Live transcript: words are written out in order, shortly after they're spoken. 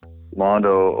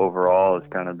Mondo overall has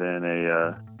kind of been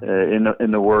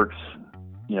in the works,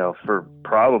 for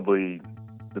probably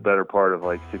the better part of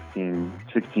like 16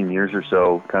 years or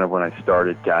so, kind of when I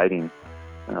started guiding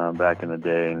back in the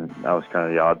day, and I was kind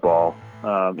of the oddball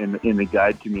in the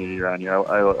guide community around here.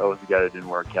 I was the guy that didn't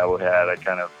wear a cowboy hat.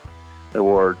 I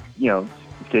wore,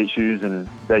 skate shoes and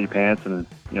baggy pants and,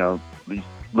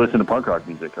 listen to punk rock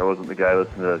music. I wasn't the guy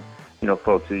listening to,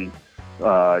 folksy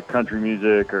country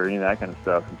music or any of that kind of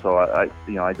stuff. And so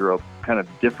I grew up kind of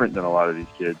different than a lot of these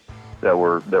kids that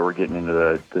were getting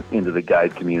into the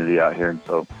guide community out here. And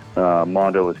so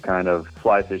Mondo was kind of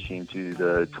fly fishing to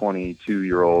the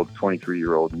 22-year-old,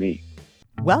 23-year-old me.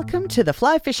 Welcome to the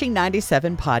Fly Fishing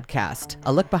 97 podcast,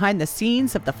 a look behind the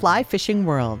scenes of the fly fishing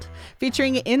world,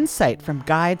 featuring insight from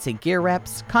guides and gear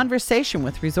reps, conversation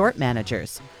with resort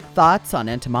managers, thoughts on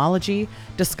entomology,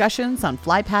 discussions on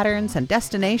fly patterns and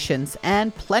destinations,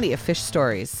 and plenty of fish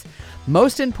stories.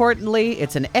 Most importantly,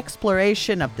 it's an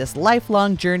exploration of this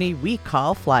lifelong journey we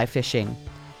call fly fishing.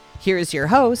 Here is your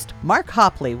host, Mark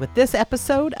Hopley, with this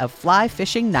episode of Fly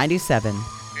Fishing 97.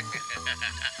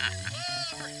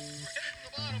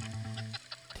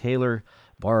 Taylor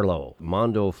Barlow,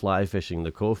 Mondo Fly Fishing,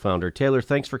 the co-founder. Taylor,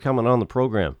 thanks for coming on the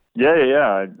program.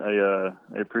 Yeah. I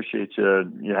appreciate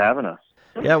you having us.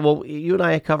 Yeah, well, you and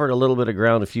I covered a little bit of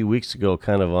ground a few weeks ago,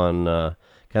 kind of on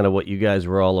kind of what you guys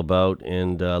were all about,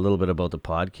 and a little bit about the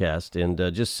podcast, and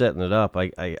just setting it up.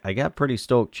 I got pretty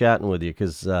stoked chatting with you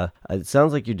because it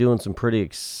sounds like you're doing some pretty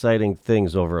exciting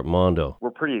things over at Mondo. We're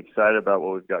pretty excited about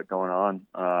what we've got going on.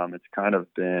 It's kind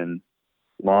of been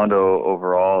Mondo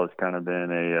overall has kind of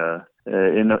been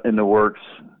in the works,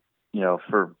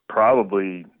 for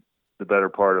probably the better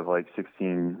part of like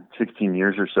 16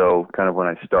 years or so, kind of when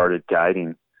I started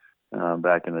guiding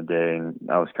back in the day, and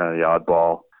I was kind of the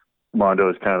oddball. Mondo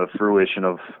is kind of the fruition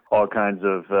of all kinds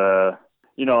of, I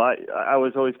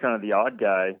was always kind of the odd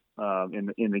guy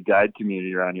in the guide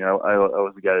community around here. I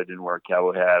was the guy that didn't wear a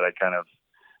cowboy hat.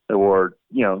 I wore,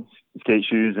 skate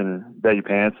shoes and baggy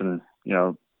pants and,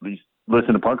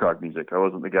 listen to punk rock music. I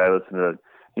wasn't the guy listening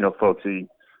to, folksy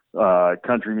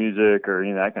country music or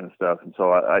any of that kind of stuff. And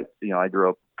so I grew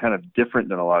up kind of different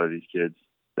than a lot of these kids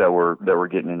that were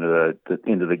getting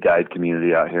into the guide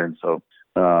community out here. And so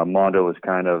Mondo was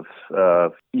kind of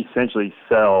essentially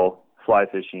sell fly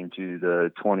fishing to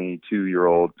the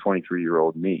 22-year-old,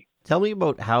 23-year-old me. Tell me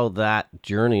about how that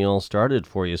journey all started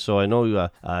for you. So I know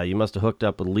you must have hooked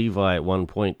up with Levi at one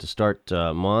point to start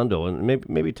Mondo, and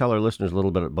maybe tell our listeners a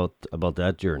little bit about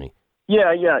that journey. Yeah.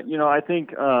 I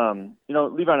think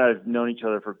Levi and I have known each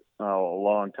other for a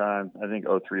long time. I think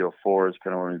 03, 04 is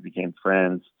kind of when we became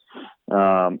friends.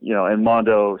 And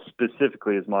Mondo,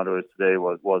 specifically as Mondo is today,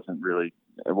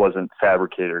 wasn't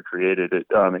fabricated or created. It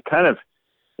kind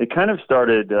of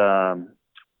started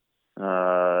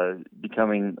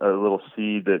becoming a little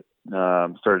seed that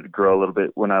started to grow a little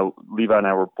bit when Levi and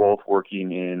I were both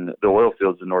working in the oil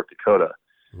fields in North Dakota.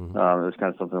 Mm-hmm. It was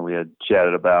kind of something we had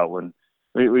chatted about when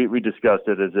we discussed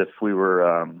it as if we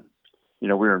were, we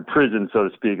were in prison, so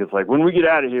to speak. It's like, when we get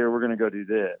out of here, we're going to go do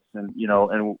this. And,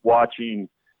 and watching,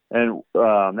 and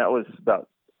that was about,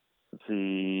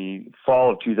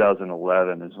 fall of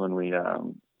 2011 is when we,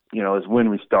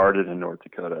 started in North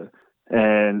Dakota.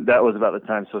 And that was about the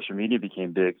time social media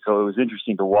became big. So it was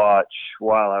interesting to watch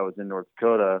while I was in North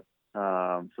Dakota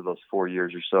for those 4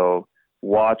 years or so,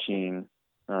 watching,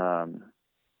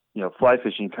 fly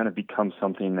fishing kind of become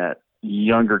something that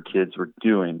younger kids were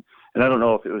doing. And I don't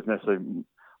know if it was necessarily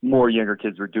more younger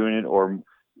kids were doing it, or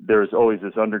there was always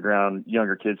this underground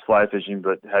younger kids fly fishing,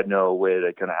 but had no way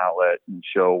to kind of outlet and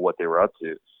show what they were up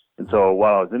to. And so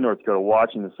while I was in North Dakota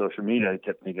watching the social media, I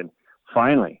kept thinking,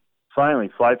 finally,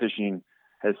 fly fishing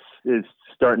is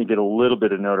starting to get a little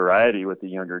bit of notoriety with the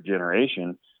younger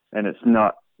generation, and it's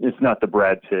not the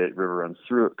Brad Pitt River Runs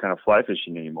Through It kind of fly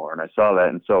fishing anymore. And I saw that,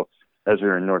 and so as we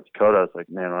were in North Dakota, I was like,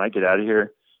 man, when I get out of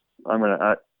here, I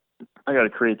got to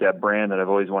create that brand that I've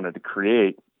always wanted to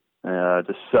create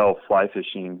to sell fly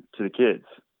fishing to the kids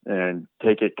and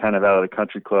take it kind of out of the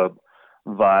country club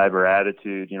vibe or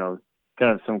attitude,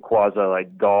 kind of some quasi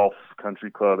like golf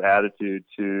country club attitude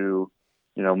to,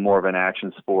 more of an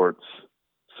action sports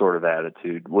sort of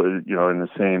attitude, in the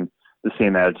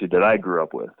same attitude that I grew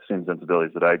up with, the same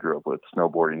sensibilities that I grew up with,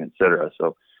 snowboarding, et cetera.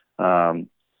 So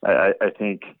I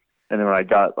think, and then when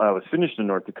I was finished in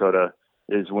North Dakota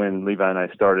is when Levi and I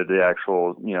started the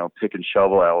actual, pick and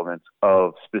shovel elements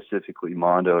of specifically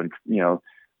Mondo, and,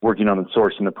 working on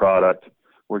sourcing the product,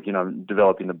 working on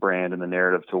developing the brand and the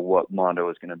narrative to what Mondo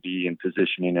is going to be and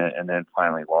positioning it, and then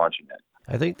finally launching it.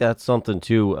 I think that's something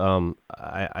too.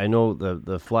 I know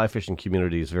the fly fishing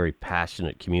community is a very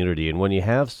passionate community, and when you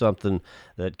have something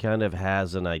that kind of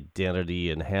has an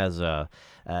identity and has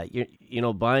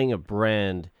buying a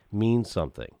brand means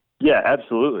something. Yeah,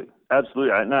 absolutely,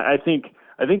 absolutely. I think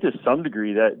to some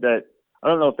degree that I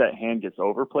don't know if that hand gets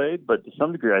overplayed, but to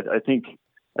some degree, I think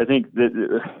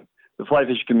that the fly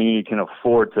fishing community can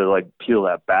afford to like peel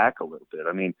that back a little bit.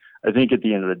 I mean, I think at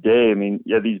the end of the day, I mean,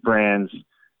 yeah, these brands.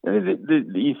 I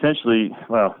mean, essentially,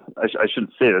 well, I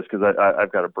shouldn't say this because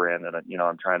I've got a brand that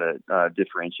I'm trying to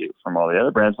differentiate from all the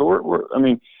other brands. But we're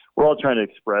all trying to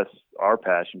express our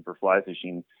passion for fly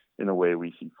fishing in the way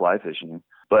we see fly fishing.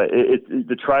 But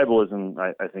the tribalism,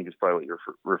 I think, is probably what you're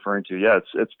referring to. Yeah,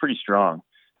 it's pretty strong,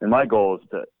 and my goal is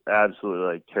to absolutely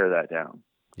like tear that down.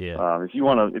 Yeah. If you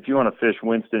want to fish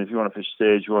Winston, if you want to fish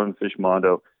Sage, you want to fish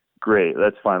Mondo, great.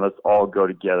 That's fine. Let's all go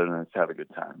together and let's have a good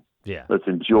time. Yeah. Let's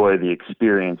enjoy the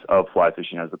experience of fly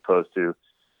fishing as opposed to,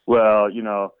 well, you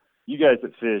guys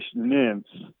that fish nymphs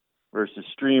versus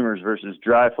streamers versus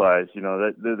dry flies,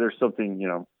 there's something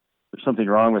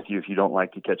wrong with you if you don't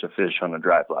like to catch a fish on a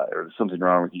dry fly, or there's something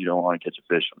wrong with you don't want to catch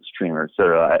a fish on a streamer, et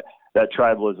cetera. That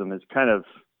tribalism is kind of,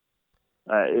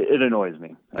 it annoys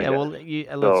me. Yeah, well,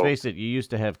 let's face it. You used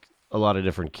to have a lot of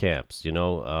different camps.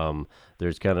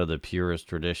 There's kind of the purest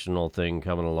traditional thing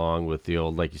coming along with the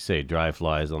old, like you say, dry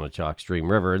flies on a chalk stream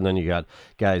river, and then you got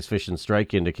guys fishing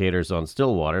strike indicators on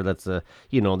still water. That's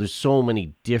there's so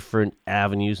many different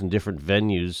avenues and different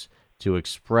venues to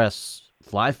express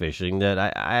fly fishing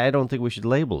that I don't think we should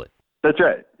label it. That's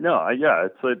right. No, yeah,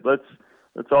 it's like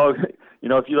let's all.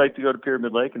 If you like to go to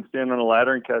Pyramid Lake and stand on a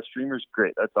ladder and catch streamers,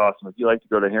 great. That's awesome. If you like to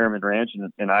go to Harriman Ranch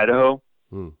in Idaho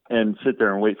and sit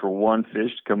there and wait for one fish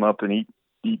to come up and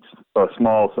eat a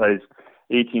small size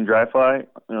 18 dry fly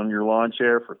on your lawn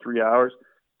chair for 3 hours,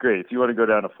 great. If you want to go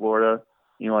down to Florida,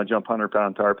 you want to jump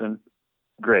 100-pound tarpon,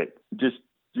 great. Just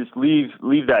leave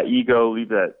that ego, leave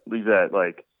that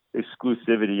like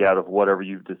exclusivity out of whatever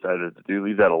you've decided to do.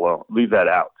 Leave that alone. Leave that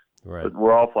out. Right. But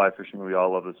we're all fly fishing. We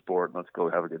all love the sport. Let's go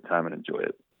have a good time and enjoy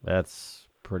it. That's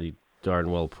pretty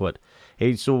darn well put.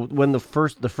 Hey, so when the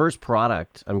first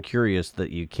product, I'm curious,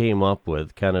 that you came up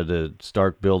with kind of to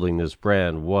start building this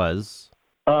brand was?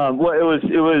 Well, it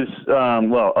was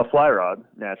a fly rod,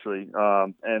 naturally.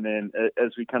 And then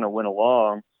as we kind of went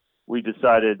along, we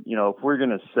decided, if we're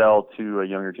going to sell to a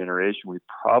younger generation, we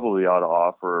probably ought to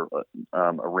offer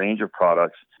a range of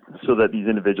products so that these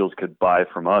individuals could buy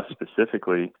from us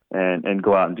specifically and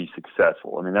go out and be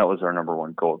successful. I mean, that was our number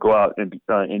one goal. Go out and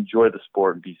enjoy the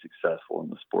sport and be successful in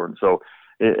the sport. And so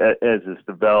as this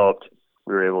developed,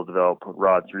 we were able to develop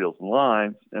rods, reels, and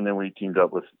lines. And then we teamed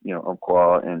up with,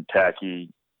 Umpqua and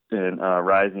Tacky and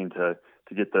Rising to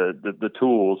get the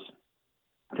tools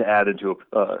to add into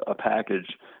a package,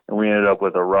 and we ended up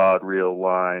with a rod, reel,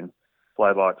 line,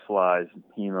 fly box flies,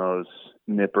 hemos,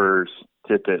 nippers,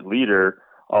 tippet, leader,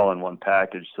 all in one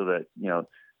package, so that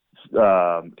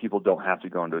people don't have to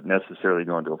necessarily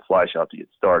go into a fly shop to get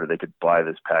started. They could buy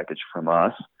this package from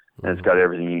us, and it's got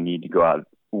everything you need to go out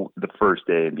the first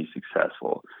day and be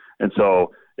successful. And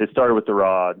so it started with the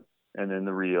rod, and then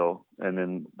the reel, and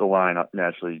then the line.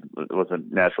 Naturally, it was a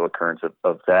natural occurrence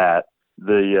of that.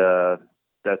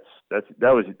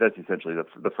 That's essentially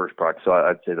the first product. So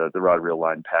I'd say the rod, reel,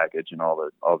 line package and all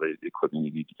the equipment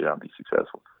you need to get out and be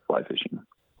successful fly fishing.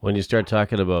 When you start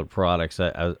talking about products,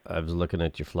 I was looking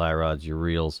at your fly rods, your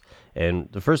reels, and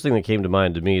the first thing that came to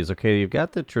mind to me is, okay, you've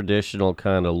got the traditional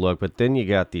kind of look, but then you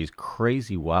got these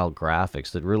crazy wild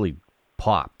graphics that really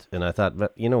popped. And I thought,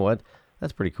 you know what,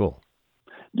 that's pretty cool.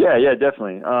 Yeah,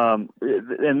 definitely.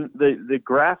 And the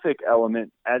graphic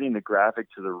element, adding the graphic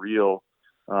to the reel,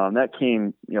 that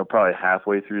came, probably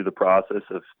halfway through the process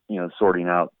of, sorting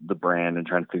out the brand and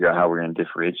trying to figure out how we're going to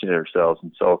differentiate ourselves.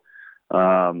 And so,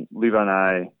 Levi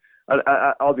and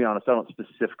I'll be honest, I don't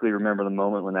specifically remember the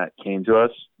moment when that came to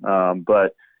us.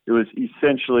 But it was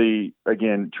essentially,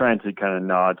 again, trying to kind of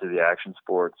nod to the action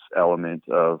sports element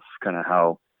of kind of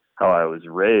how I was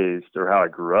raised or how I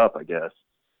grew up, I guess,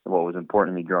 and what was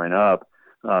important to me growing up.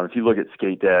 If you look at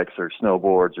skate decks or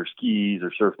snowboards or skis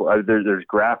or surfboards, there's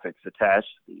graphics attached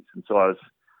to these. And so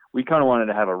we kind of wanted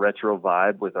to have a retro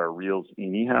vibe with our reels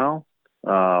anyhow,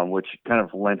 which kind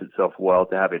of lent itself well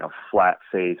to having a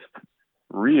flat-faced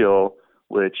reel,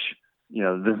 which,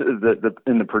 in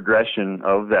the progression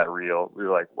of that reel, we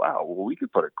were like, wow, well, we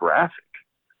could put a graphic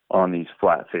on these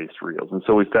flat-faced reels. And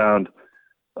so we found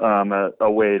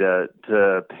a way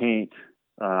to paint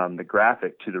the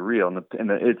graphic to the reel, and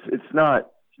it's not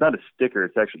a sticker.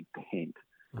 It's actually paint.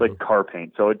 It's like car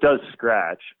paint. So it does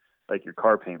scratch, like your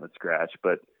car paint would scratch,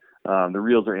 but The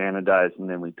reels are anodized, and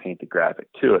then we paint the graphic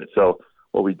to it. So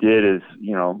what we did is,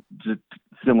 just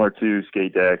similar to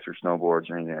skate decks or snowboards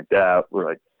or anything like that,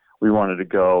 we wanted to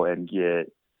go and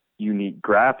get unique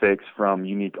graphics from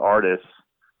unique artists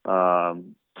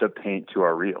to paint to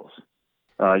our reels.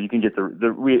 You can get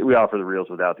we offer the reels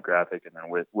without the graphic and then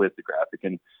with the graphic.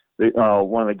 And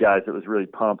one of the guys that was really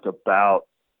pumped about,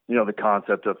 the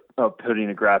concept of putting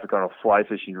a graphic on a fly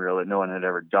fishing reel that no one had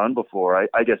ever done before.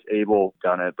 I guess Abel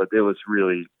done it, but it was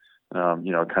really,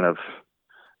 kind of,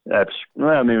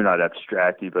 maybe not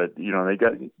abstracty, but,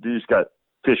 they just got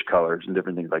fish colors and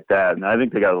different things like that. And I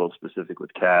think they got a little specific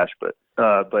with Cash, but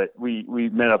we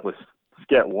met up with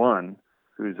Sket One,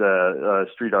 who's a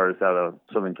street artist out of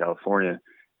Southern California,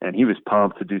 and he was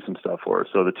pumped to do some stuff for us.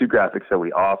 So the two graphics that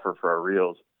we offer for our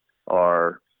reels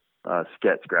are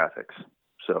Sket's graphics.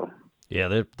 So yeah,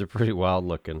 they're pretty wild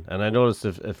looking. And I noticed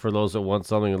if for those that want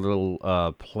something a little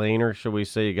plainer, should we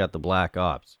say, you got the Black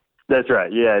Ops. That's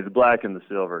right. Yeah, the black and the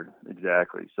silver,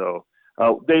 exactly. So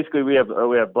basically, we have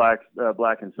black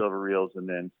and silver reels, and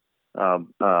then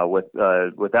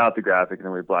without the graphic, and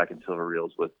then we have black and silver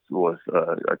reels with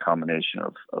a combination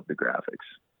of the graphics.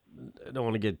 I don't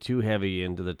want to get too heavy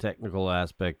into the technical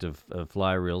aspect of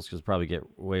fly reels because probably get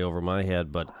way over my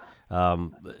head. But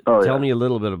tell me a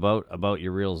little bit about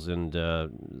your reels and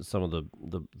some of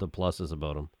the pluses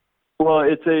about them. Well,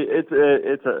 it's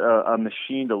a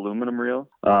machined aluminum reel.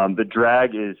 The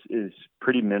drag is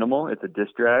pretty minimal. It's a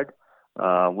disc drag.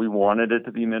 We wanted it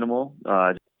to be minimal,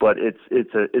 but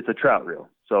it's a trout reel,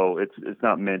 so it's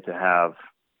not meant to have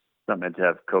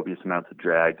copious amounts of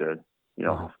drag to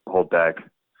hold back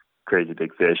crazy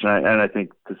big fish. And I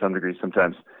think to some degree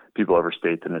sometimes people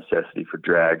overstate the necessity for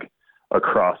drag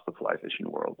across the fly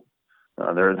fishing world.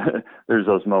 There's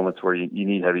those moments where you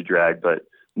need heavy drag, but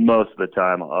most of the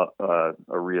time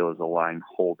a reel is a line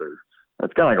holder.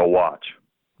 It's kind of like a watch.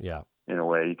 Yeah. In a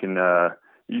way, you can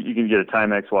get a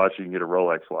Timex watch, you can get a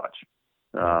Rolex watch.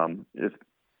 If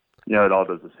it all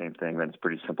does the same thing, then it's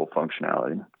pretty simple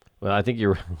functionality. Well, I think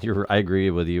I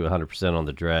agree with you 100% on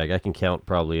the drag. I can count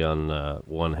probably on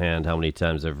one hand how many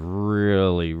times I've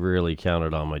really, really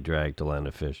counted on my drag to land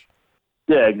a fish.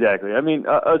 Yeah, exactly. I mean,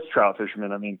 us trout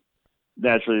fishermen,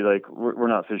 naturally, like we're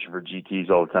not fishing for GTs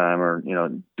all the time or,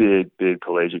 big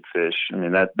pelagic fish. I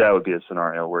mean, that would be a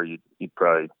scenario where you'd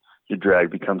probably, your drag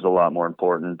becomes a lot more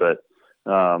important. But,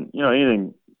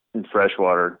 anything in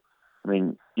freshwater,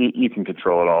 you can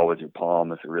control it all with your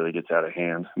palm if it really gets out of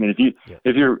hand.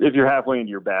 If you're halfway into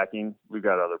your backing, we've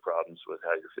got other problems with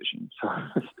how you're fishing. So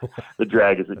the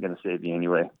drag isn't going to save you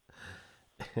anyway.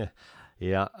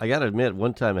 Yeah, I got to admit,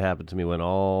 one time it happened to me, went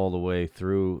all the way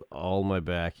through all my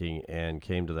backing and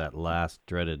came to that last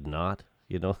dreaded knot,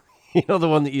 the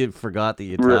one that you forgot that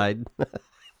you tied.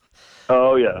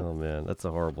 Oh, yeah. Oh, man, that's a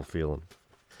horrible feeling.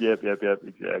 Yep,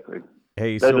 exactly.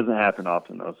 Hey, that doesn't happen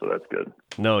often, though, so that's good.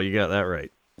 No, you got that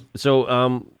right.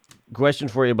 So, question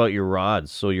for you about your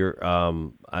rods. So you're,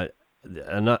 I'm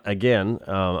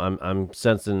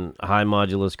sensing high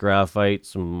modulus graphite,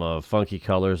 some funky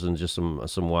colors, and just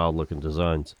some wild looking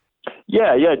designs.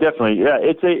 Yeah, definitely. Yeah,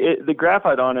 the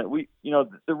graphite on it.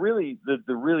 The really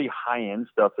high end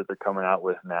stuff that they're coming out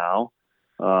with now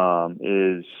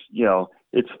is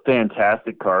it's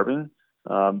fantastic carbon.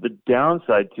 The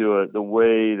downside to it, the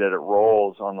way that it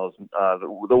rolls on those,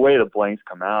 the way the blanks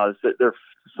come out is that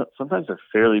sometimes they're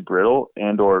fairly brittle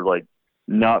and or like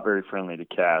not very friendly to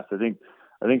cast. I think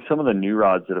some of the new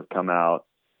rods that have come out,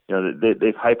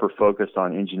 they've hyper focused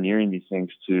on engineering these things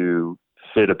to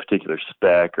fit a particular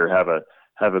spec or have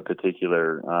a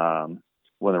particular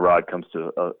when the rod comes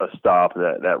to a stop,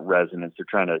 that resonance.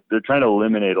 They're trying to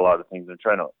eliminate a lot of things. They're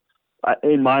trying to,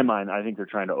 in my mind, I think they're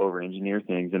trying to over-engineer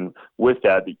things, and with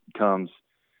that becomes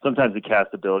sometimes the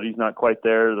castability is not quite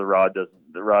there. The rod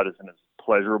isn't as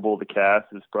pleasurable to cast.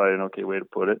 Is probably an okay way to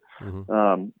put it.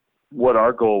 Mm-hmm. What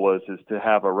our goal was is to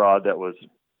have a rod that was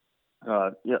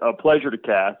a pleasure to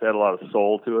cast. It had a lot of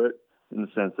soul to it in the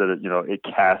sense that it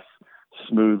casts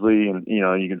smoothly, and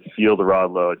you can feel the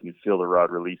rod load, you can feel the rod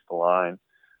release the line,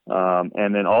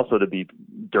 and then also to be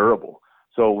durable.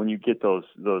 So when you get those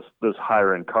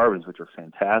higher end carbons, which are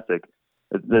fantastic,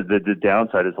 the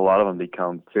downside is a lot of them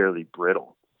become fairly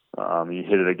brittle. You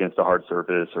hit it against a hard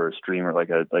surface or a streamer like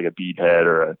a bead head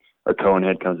or a cone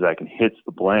head comes back and hits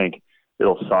the blank,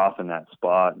 it'll soften that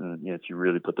spot, and if you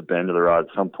really put the bend of the rod,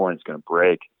 at some point it's going to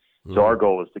break. Mm-hmm. So our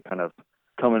goal was to kind of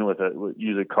come in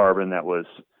use a carbon that was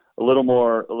a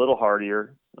little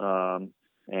hardier, and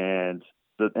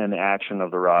the action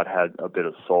of the rod had a bit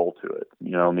of soul to it,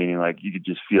 meaning like you could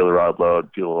just feel the rod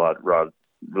load, feel the rod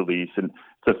release, and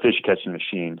it's a fish catching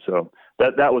machine. So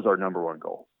that was our number one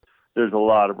goal. there's a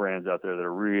lot of brands out there that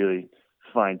are really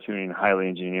fine tuning, highly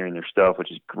engineering their stuff,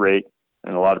 which is great,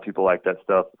 and a lot of people like that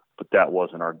stuff. But that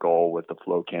wasn't our goal with the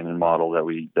Flow Cannon model that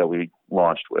we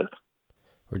launched with.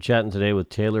 We're chatting today with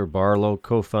Taylor Barlow,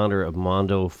 co-founder of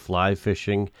Mondo Fly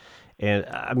Fishing, and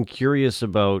I'm curious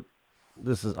about,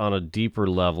 this is on a deeper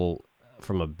level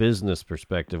from a business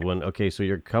perspective. So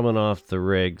you're coming off the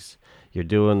rigs, you're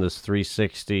doing this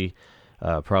 360,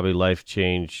 probably life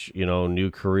change,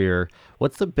 new career.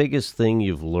 What's the biggest thing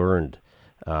you've learned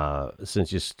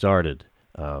since you started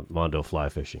Mondo Fly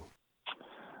Fishing?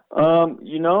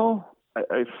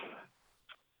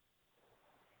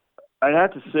 I'd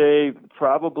have to say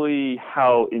probably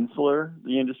how insular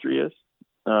the industry is.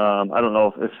 I don't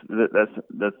know if that's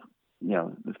it's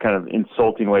kind of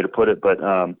insulting way to put it, but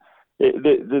how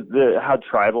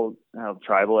tribal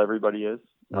everybody is,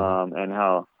 and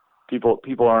how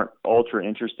people aren't ultra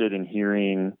interested in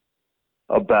hearing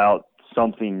about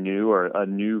something new or a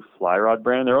new fly rod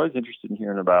brand. They're always interested in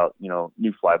hearing about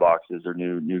new fly boxes or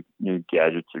new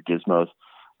gadgets or gizmos.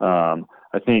 I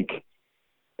think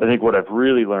what I've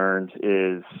really learned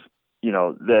is,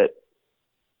 that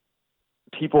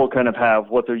people kind of have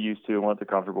what they're used to and what they're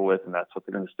comfortable with, and that's what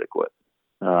they're going to stick with.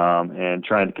 And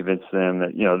trying to convince them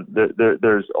that,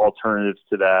 there's alternatives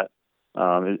to that,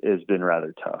 has been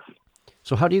rather tough.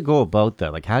 So how do you go about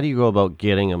that? Like, how do you go about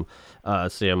getting them,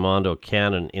 say, a Mondo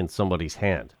Cannon in somebody's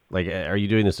hand? Like, are you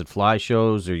doing this at fly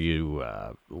shows? Or are you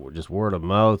just word of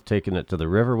mouth, taking it to the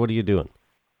river? What are you doing?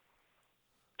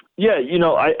 Yeah,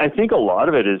 I think a lot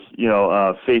of it is,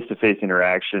 face-to-face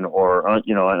interaction, or,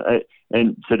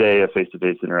 and today a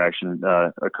face-to-face interaction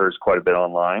occurs quite a bit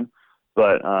online.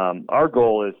 But our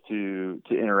goal is to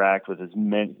interact with as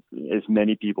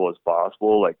many people as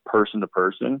possible, like person to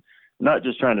person, not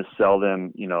just trying to sell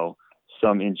them,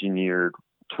 some engineered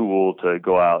tool to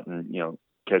go out and,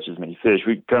 catch as many fish.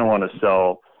 We kind of want to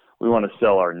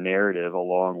sell our narrative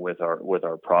along with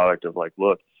our product of like,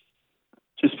 look,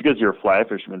 just because you're a fly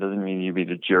fisherman doesn't mean you be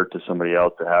the jerk to somebody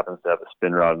else that happens to have a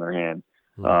spin rod in their hand.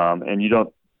 And you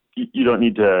don't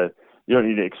need to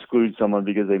exclude someone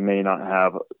because they may not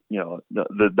have,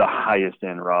 the highest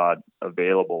end rod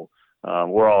available.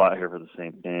 We're all out here for the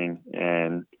same thing.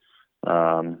 And,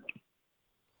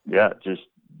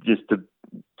 just to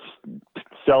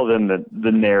sell them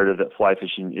the narrative that fly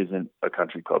fishing isn't a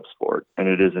country club sport, and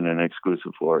it isn't an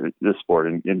exclusive sport.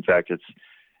 In fact, it's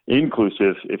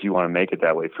inclusive if you want to make it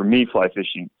that way. For me, fly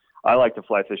fishing, I like to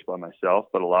fly fish by myself,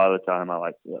 but a lot of the time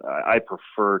I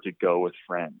prefer to go with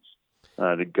friends,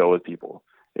 to go with people.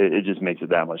 It just makes it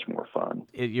that much more fun.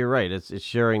 You're right. It's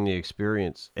sharing the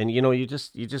experience. And, you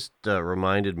just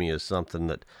reminded me of something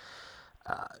that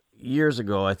years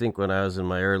ago, I think when I was in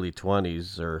my early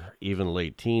 20s or even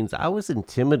late teens, I was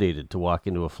intimidated to walk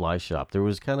into a fly shop. There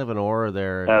was kind of an aura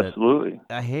there. Absolutely.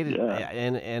 That I hated. Yeah.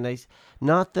 And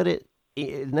not that it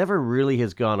never really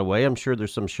has gone away. I'm sure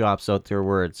there's some shops out there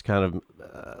where it's kind of,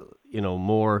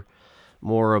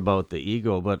 more about the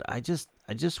ego, but I just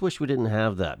wish we didn't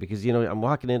have that, because, I'm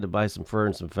walking in to buy some fur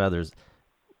and some feathers.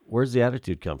 Where's the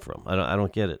attitude come from? I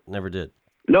don't get it. Never did.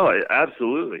 No,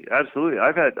 absolutely. I've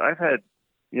had,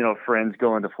 friends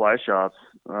go into fly shops,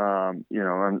 and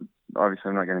obviously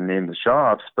I'm not going to name the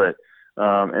shops, but,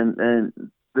 and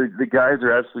the guys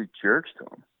are absolute jerks to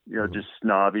them. Just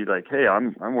snobby, like, hey,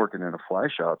 I'm working in a fly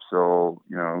shop, so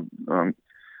I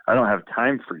don't have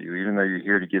time for you, even though you're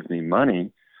here to give me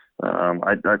money. You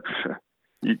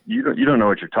don't know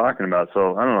what you're talking about,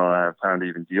 so I don't know if I have time to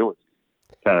even deal with you,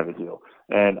 kind of a deal.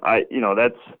 And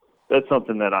that's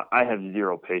something that I have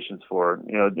zero patience for.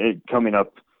 Coming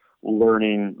up,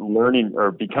 learning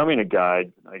or becoming a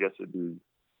guide. I guess it'd be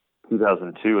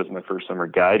 2002 was my first summer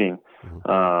guiding.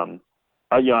 I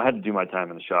had to do my time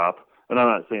in the shop. And I'm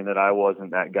not saying that I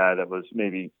wasn't that guy that was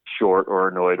maybe short or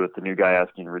annoyed with the new guy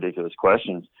asking ridiculous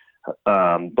questions.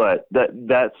 But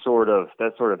that sort of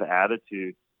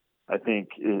attitude, I think,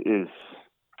 is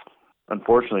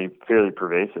unfortunately fairly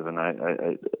pervasive. And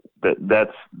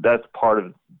that's part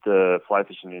of the fly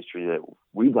fishing industry that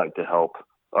we'd like to help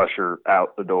usher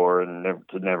out the door and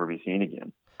never be seen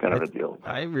again. Kind of a deal.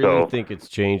 I really think it's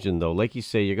changing, though. Like you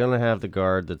say, you're going to have the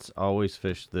guard that's always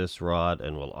fished this rod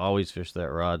and will always fish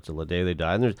that rod till the day they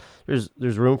die. And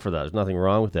there's room for that. There's nothing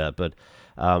wrong with that. But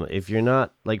if you're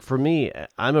not, like for me,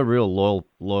 I'm a real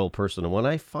loyal person. And when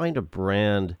I find a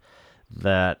brand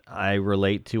that I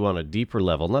relate to on a deeper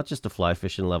level, not just a fly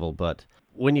fishing level, but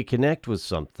when you connect with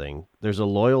something, there's a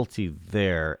loyalty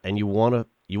there, and you want to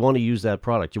use that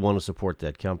product. You want to support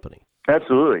that company.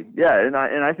 Absolutely. Yeah. And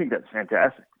I think that's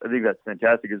fantastic. I think that's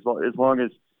fantastic as long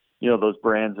as, those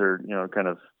brands are, kind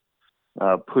of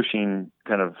pushing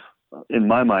kind of in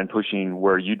my mind, pushing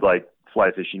where you'd like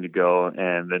fly fishing to go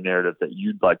and the narrative that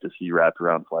you'd like to see wrapped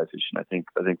around fly fishing. I think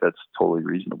that's totally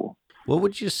reasonable. What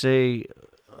would you say?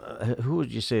 Who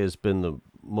would you say has been the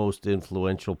most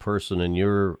influential person in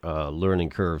your learning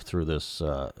curve through this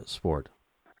sport?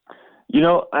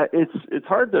 It's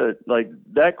hard to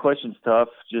that question's tough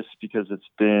just because it's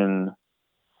been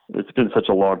such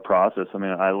a long process. I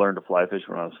mean, I learned to fly fish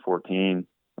when I was 14.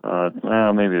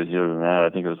 Well, maybe it was younger than that. I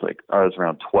think it was I was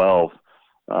around 12.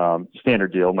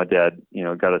 Standard deal. My dad,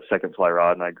 got a second fly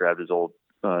rod, and I grabbed his old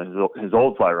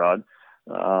fly rod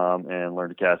and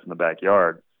learned to cast in the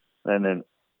backyard. And then,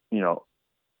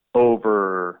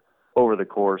 over the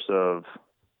course of,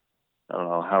 I don't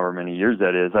know, however many years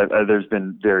that is, there's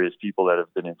been various people that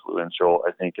have been influential,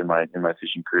 I think, in my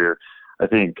fishing career. I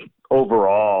think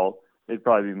overall, it'd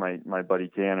probably be my buddy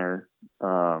Tanner.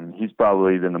 He's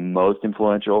probably been the most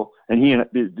influential, and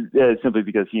simply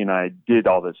because he and I did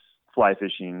all this fly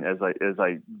fishing as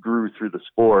I grew through the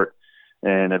sport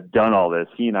and have done all this.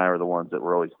 He and I are the ones that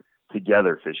were always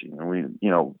together fishing, and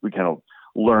we kind of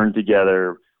learned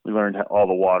together. We learned all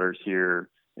the waters here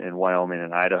in Wyoming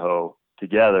and Idaho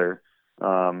together.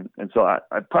 And so I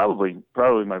probably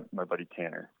my buddy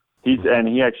Tanner. He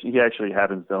actually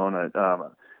happens to own a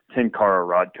Tenkara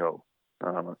Rod Co.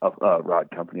 A rod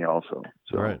company also.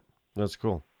 So. All right, that's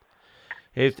cool.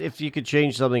 Hey, if you could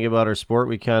change something about our sport,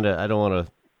 I don't want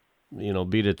to,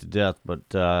 beat it to death, but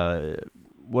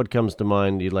what comes to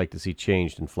mind you'd like to see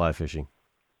changed in fly fishing?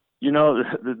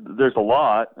 There's a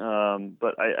lot,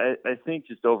 but I think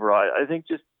just overall, I think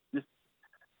just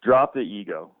drop the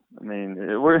ego. I mean,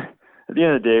 we're at the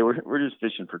end of the day, we're just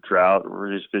fishing for trout,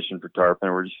 we're just fishing for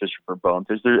tarpon, we're just fishing for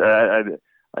bonefish.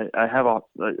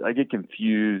 I get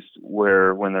confused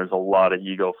when there's a lot of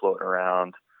ego floating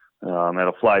around at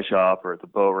a fly shop or at the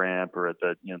boat ramp or at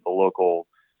the the local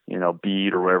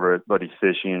beat or wherever everybody's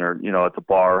fishing, or at the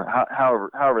bar.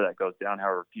 However that goes down,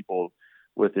 however people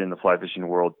within the fly fishing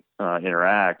world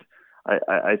interact.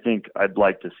 I think I'd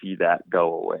like to see that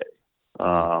go away.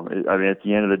 I mean, at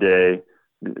the end of the day,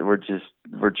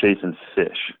 we're chasing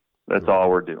fish. That's all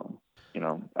we're doing.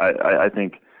 I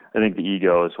think the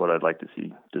ego is what I'd like to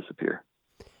see disappear.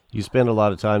 You spend a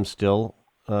lot of time still,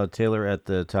 Taylor, at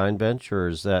the Tyne bench, or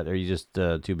are you just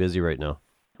too busy right now?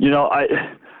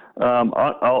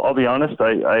 I'll be honest.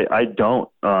 I don't.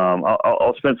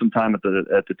 I'll spend some time at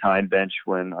the Tyne bench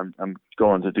when I'm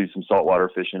going to do some saltwater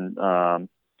fishing.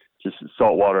 Just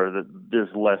saltwater.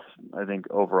 There's less. I think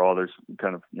overall there's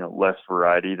kind of less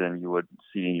variety than you would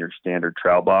see in your standard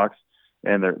trout box,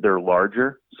 and they're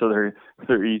larger, so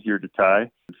they're easier to tie.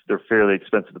 They're fairly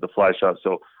expensive at the fly shop,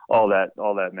 so all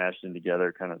that mashed in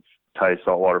together kind of ties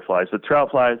saltwater flies. But trout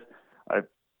flies,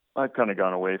 I've kind of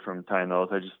gone away from tying those.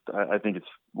 I think it's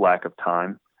lack of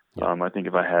time. Yeah. I think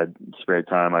if I had spare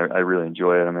time, I really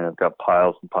enjoy it. I mean, I've got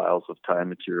piles and piles of tie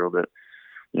material that,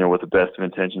 with the best of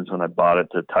intentions when I bought it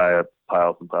to tie up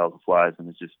piles and piles of flies, and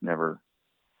it's just never,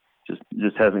 just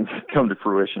hasn't come to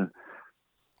fruition.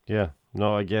 Yeah,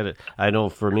 no, I get it. I know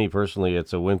for me personally,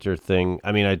 it's a winter thing.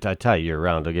 I mean, I tie year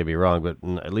round. Don't get me wrong, but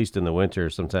at least in the winter,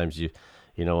 sometimes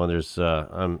when there's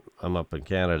I'm up in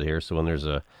Canada here, so when there's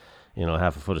a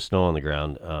half a foot of snow on the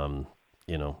ground,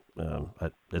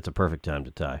 it's a perfect time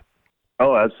to tie.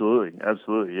 Oh, absolutely,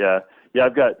 yeah.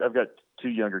 I've got two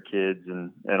younger kids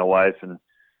and a wife, and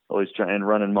always trying and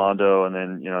running Mondo, and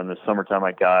then in the summertime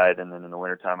I guide, and then in the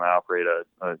wintertime I operate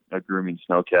a grooming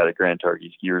snowcat at Grand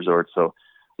Targhee Ski Resort. So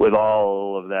with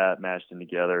all of that mashed in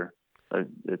together,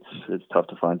 it's tough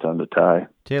to find time to tie.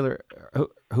 Taylor,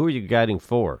 who are you guiding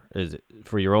for? Is it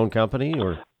for your own company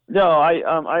or? No,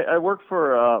 I work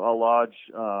for a lodge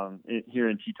here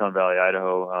in Teton Valley,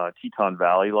 Idaho. Teton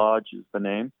Valley Lodge is the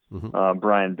name. Mm-hmm.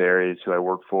 Brian Barry is who I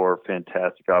work for.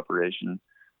 Fantastic operation.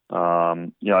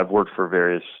 I've worked for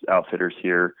various outfitters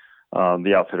here.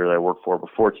 The outfitter that I worked for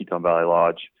before Teton Valley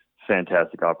Lodge,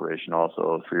 fantastic operation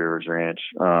also, Three Rivers Ranch.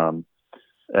 I'm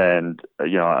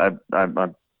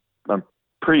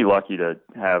pretty lucky to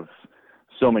have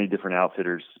so many different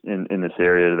outfitters in this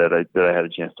area that I had a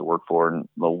chance to work for, and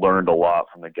learned a lot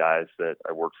from the guys that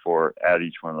I worked for at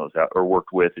each one of those or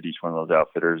worked with at each one of those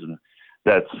outfitters, and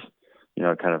that's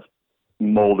kind of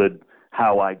molded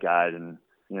how I guide and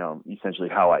essentially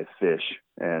how I fish,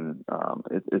 and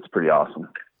it's pretty awesome.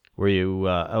 Were you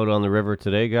out on the river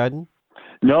today guiding?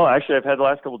 No, actually, I've had the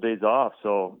last couple of days off,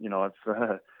 so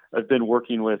I've been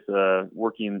working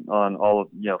on all of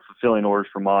fulfilling orders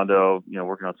for Mondo,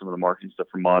 working on some of the marketing stuff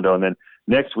for Mondo, and then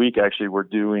next week actually we're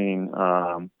doing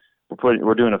a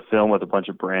film with a bunch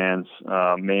of brands,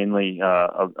 mainly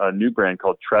a new brand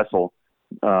called Trestle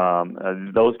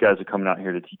those guys are coming out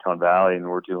here to Teton Valley, and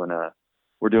we're doing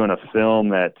a film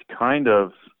that kind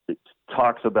of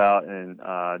talks about and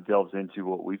delves into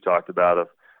what we've talked about of,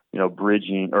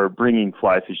 bridging or bringing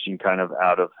fly fishing kind of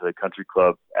out of the country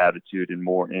club attitude and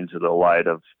more into the light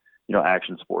of,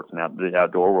 action sports and the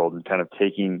outdoor world, and kind of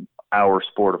taking our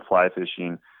sport of fly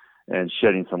fishing and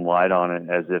shedding some light on it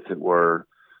as if it were,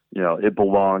 it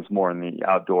belongs more in the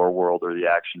outdoor world or the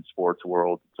action sports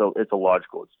world. So it's a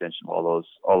logical extension of all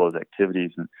those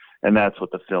activities. And that's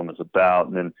what the film is about.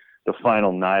 And then the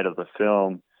final night of the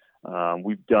film,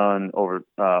 we've done over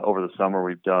the summer,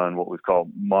 we've done what we've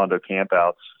called Mondo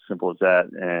campouts, simple as that.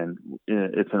 And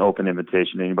it's an open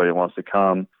invitation to anybody who wants to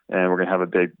come, and we're going to have a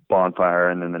big bonfire.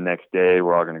 And then the next day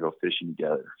we're all going to go fishing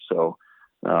together. So,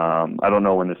 I don't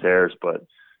know when this airs, but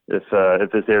if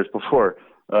this airs before,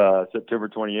 September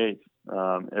 28th,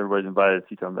 everybody's invited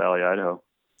to Teton Valley, Idaho.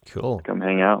 Cool. Come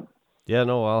hang out. Yeah,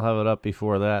 no, I'll have it up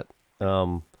before that.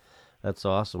 That's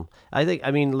awesome.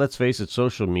 Let's face it,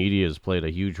 social media has played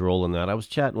a huge role in that. I was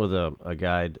chatting with a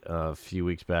guide a few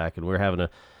weeks back, and we're having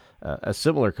a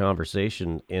similar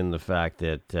conversation in the fact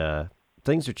that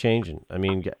things are changing.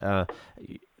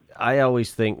 I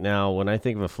always think now, when I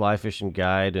think of a fly fishing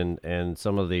guide and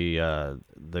some of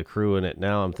the crew in it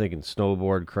now, I'm thinking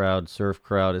snowboard crowd, surf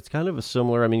crowd. It's kind of a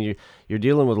similar. You're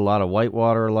dealing with a lot of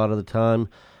whitewater a lot of the time.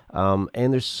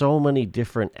 And there's so many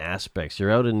different aspects. You're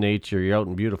out in nature, you're out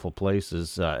in beautiful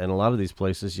places, and a lot of these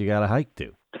places you got to hike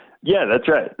to. Yeah, that's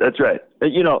right.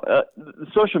 The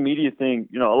social media thing,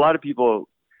 a lot of people,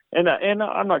 and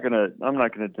I'm not gonna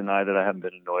deny that I haven't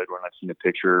been annoyed when I've seen a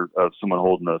picture of someone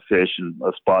holding a fish in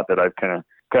a spot that I've kind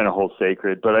of hold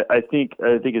sacred. But I think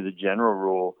as a general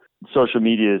rule, social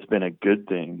media has been a good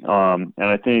thing. And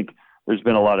I think there's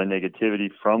been a lot of negativity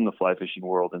from the fly fishing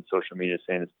world and social media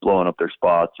saying it's blowing up their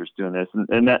spots or it's doing this,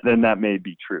 and that may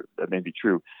be true. That may be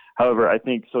true. However, I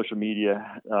think social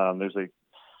media, there's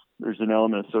an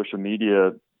element of social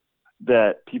media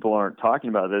that people aren't talking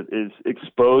about that is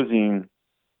exposing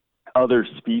other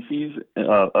species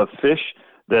of fish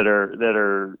that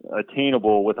are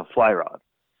attainable with a fly rod.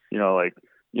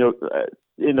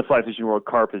 In the fly fishing world,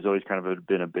 carp has always kind of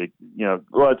been a big,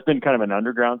 it's been kind of an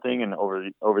underground thing, and over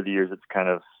the years, it's kind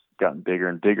of gotten bigger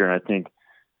and bigger. And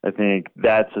I think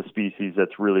that's a species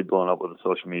that's really blown up with the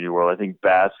social media world. I think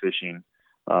bass fishing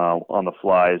on the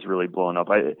fly is really blown up.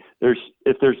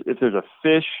 If there's a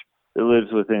fish that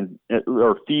lives within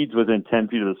or feeds within 10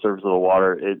 feet of the surface of the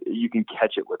water, you can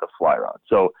catch it with a fly rod.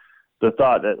 So the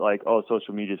thought that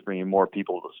social media is bringing more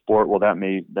people to the sport, well, that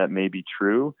may be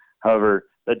true. However,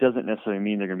 that doesn't necessarily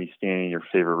mean they're going to be standing in your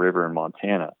favorite river in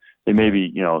Montana. They may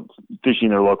be, fishing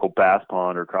their local bass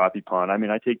pond or crappie pond.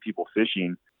 I take people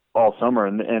fishing all summer,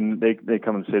 and they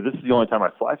come and say, this is the only time I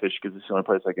fly fish because this is the only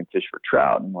place I can fish for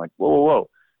trout. And I'm like, whoa.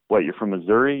 What, you're from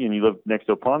Missouri and you live next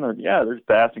to a pond? Yeah, there's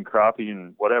bass and crappie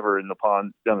and whatever in the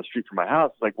pond down the street from my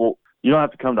house. It's like, well, you don't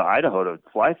have to come to Idaho to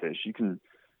fly fish. You can,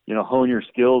 hone your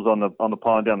skills on the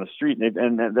pond down the street.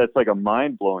 And that's like a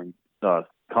mind-blowing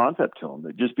concept to them.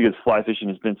 That just because fly fishing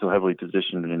has been so heavily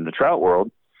positioned in the trout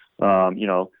world,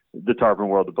 the tarpon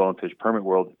world, the bonefish, permit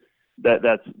world,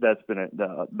 that's been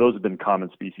those have been common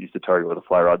species to target with a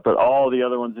fly rod. But all the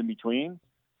other ones in between,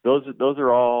 those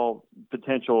are all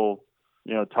potential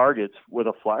targets with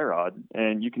a fly rod,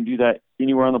 and you can do that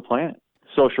anywhere on the planet.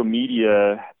 Social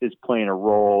media is playing a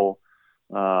role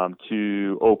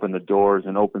to open the doors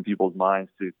and open people's minds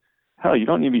to, hell, you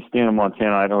don't need to be staying in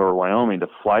Montana, Idaho, or Wyoming to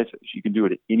fly fish. You can do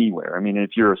it anywhere.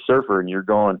 If you're a surfer and you're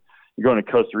going to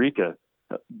Costa Rica,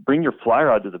 bring your fly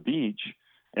rod to the beach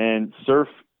and surf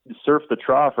the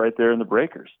trough right there in the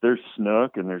breakers. There's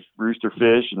snook and there's rooster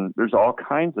fish and there's all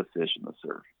kinds of fish in the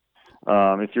surf.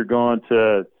 If you're going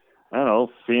to,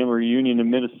 family reunion in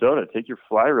Minnesota, take your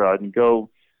fly rod and go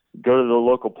to the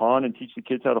local pond and teach the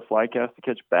kids how to fly cast to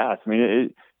catch bass.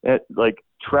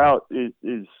 Trout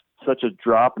is such a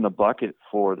drop in the bucket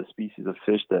for the species of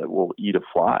fish that will eat a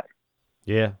fly.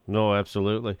 Yeah, no,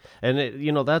 absolutely. And,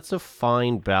 that's a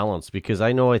fine balance, because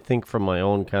I think from my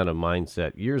own kind of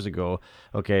mindset years ago,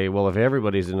 okay, well, if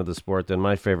everybody's into the sport, then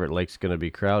my favorite lake's going to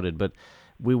be crowded. But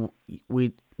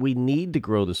we need to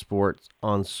grow the sport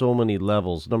on so many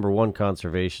levels. Number one,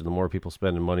 conservation. The more people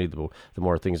spending money, the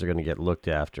more things are going to get looked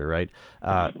after, right?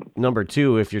 Number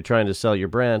two, if you're trying to sell your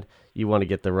brand, you want to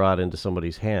get the rod into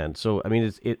somebody's hand. So,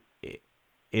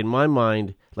 in my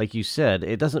mind, like you said,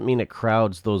 it doesn't mean it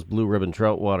crowds those blue ribbon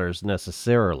trout waters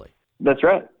necessarily. That's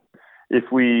right.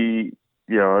 If we,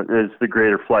 as the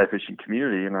greater fly fishing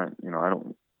community, and I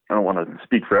don't want to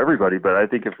speak for everybody, but I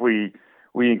think if we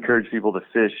encourage people to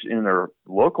fish in their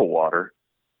local water,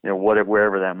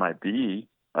 wherever that might be,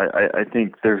 I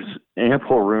think there's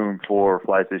ample room for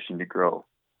fly fishing to grow,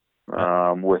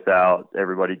 without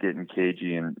everybody getting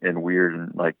cagey and weird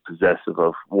and like possessive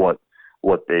of what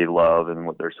they love and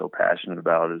what they're so passionate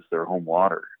about is their home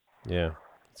water. Yeah,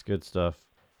 it's good stuff.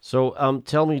 So,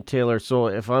 tell me, Taylor. So,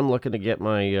 if I'm looking to get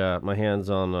my my hands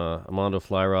on a Mondo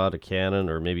fly rod, a Canon,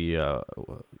 or maybe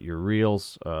your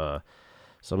reels,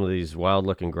 some of these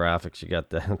wild-looking graphics you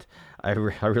got, that I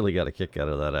really got a kick out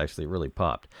of that. Actually, it really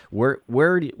popped. Where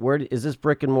is this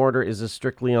brick and mortar? Is this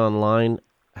strictly online?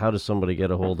 How does somebody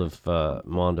get a hold of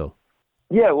Mondo?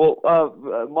 Yeah, well,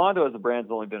 Mondo as a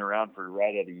brand's only been around for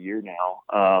right at a year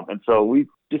now, and so we've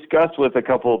discussed with a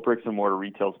couple of bricks and mortar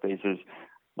retail spaces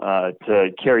to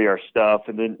carry our stuff,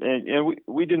 and then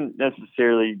we didn't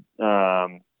necessarily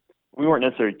we weren't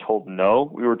necessarily told no,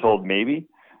 we were told maybe.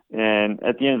 And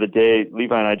at the end of the day,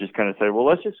 Levi and I just kind of said, well,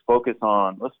 let's just focus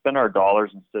on, let's spend our dollars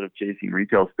instead of chasing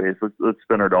retail space. Let's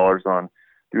spend our dollars on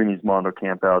doing these Mondo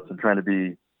campouts and trying to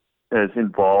be as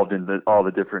involved in all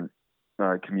the different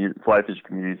fly fish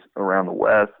communities around the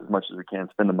West as much as we can.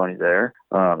 Spend the money there,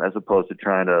 as opposed to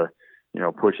trying to,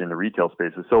 push into retail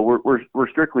spaces. So we're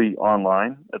strictly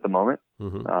online at the moment,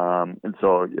 and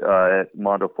so at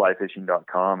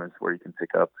mondoflyfishing.com is where you can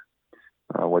pick up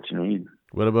what you need.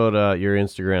 What about your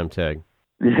Instagram tag?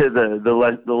 Yeah,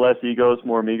 the less egos,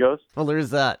 more amigos. Well, there's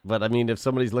that. But I mean, if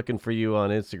somebody's looking for you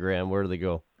on Instagram, where do they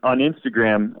go? On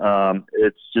Instagram,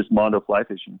 it's just Mondo Fly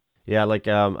Fishing. Yeah, like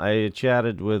I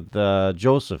chatted with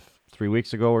Joseph 3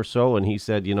 weeks ago or so, and he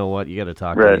said, you know what, you got to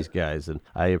talk to these guys, and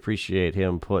I appreciate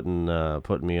him putting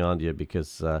me on to you,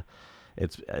 because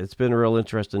it's been real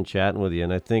interesting chatting with you,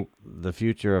 and I think the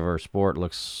future of our sport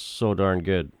looks so darn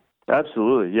good.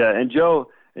 Absolutely, yeah. And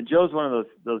Joe's one of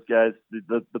those guys.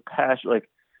 The passion, like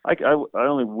I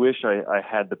only wish I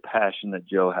had the passion that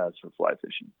Joe has for fly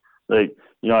fishing. Like,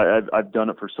 I've done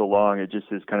it for so long, it just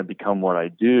has kind of become what I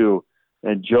do.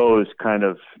 And Joe is kind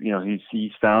of,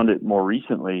 he's found it more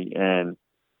recently, and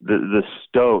the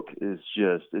stoke is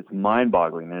just, it's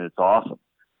mind-boggling, and it's awesome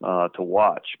to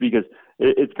watch, because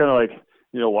it's kind of like,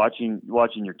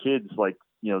 watching your kids, like,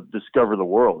 discover the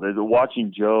world.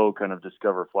 Watching Joe kind of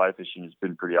discover fly fishing has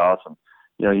been pretty awesome.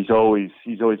 He's always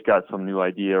got some new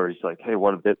idea, or he's like, hey,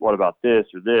 what about this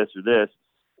or this or this?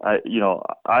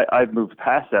 I've moved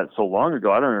past that so long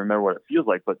ago. I don't even remember what it feels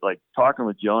like, but like talking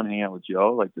with Joe and hanging out with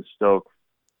Joe, like the stoke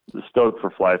for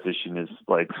fly fishing is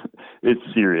like, it's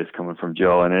serious coming from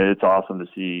Joe, and it's awesome to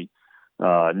see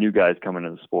new guys coming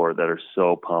into the sport that are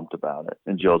so pumped about it.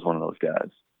 And Joe's one of those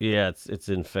guys. Yeah, it's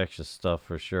infectious stuff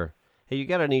for sure. Hey, you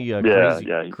got any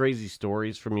crazy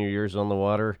stories from your years on the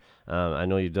water? I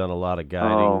know you've done a lot of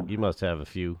guiding. You must have a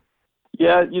few.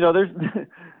 Yeah, there's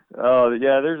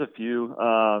there's a few.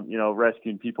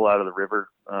 Rescuing people out of the river,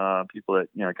 people that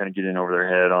kind of get in over their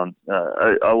head on.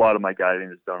 A lot of my guiding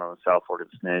is done on the South Fork of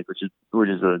the Snake, which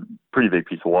is a pretty big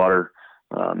piece of water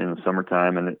in the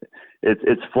summertime, and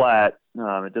it's flat.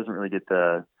 It doesn't really get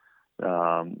the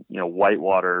white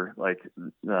water like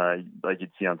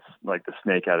you'd see on like the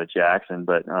Snake out of Jackson,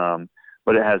 but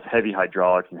it has heavy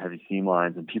hydraulics and heavy seam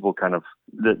lines, and people kind of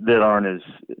that aren't as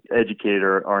educated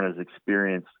or aren't as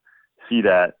experienced see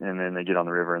that, and then they get on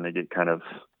the river and they get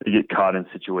caught in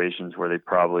situations where they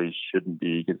probably shouldn't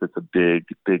be, because it's a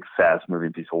big fast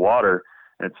moving piece of water,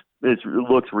 and it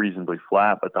looks reasonably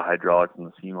flat, but the hydraulics and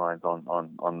the seam lines on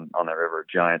that river are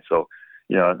giant. So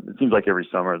it seems like every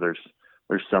summer there's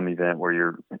some event where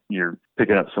you're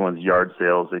picking up someone's yard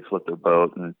sales. They flip their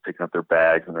boat and picking up their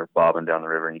bags, and they're bobbing down the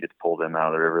river, and you get to pull them out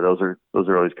of the river. Those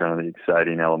are always kind of the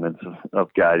exciting elements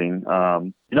of guiding.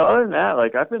 Other than that,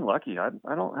 like, I've been lucky. I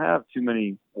don't have too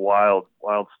many wild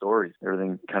stories.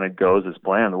 Everything kind of goes as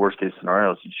planned. The worst case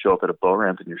scenario is you show up at a boat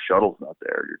ramp and your shuttle's not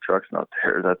there, your truck's not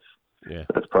there. That's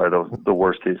probably the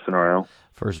worst case scenario.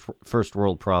 First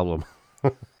world problem.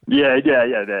 Yeah,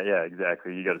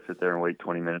 exactly. You got to sit there and wait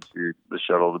 20 minutes for the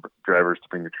shuttle drivers to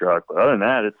bring your truck. But other than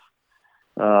that, it's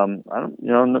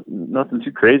nothing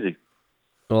too crazy.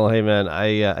 Well, hey man,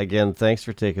 again, thanks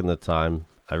for taking the time.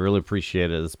 I really appreciate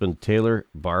it. It's been Taylor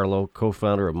Barlow,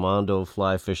 co-founder of Mondo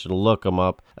Fly Fishing. Look them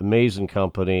up. Amazing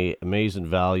company, amazing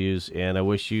values, and I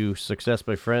wish you success,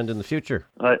 my friend, in the future.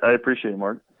 I appreciate it,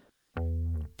 Mark.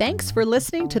 Thanks for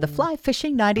listening to the Fly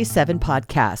Fishing 97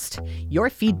 podcast. Your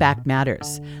feedback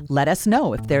matters. Let us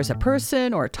know if there's a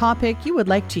person or topic you would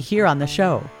like to hear on the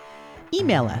show.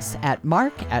 Email us at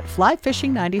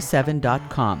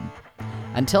mark@flyfishing97.com.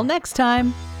 Until next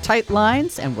time, tight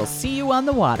lines, and we'll see you on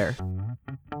the water.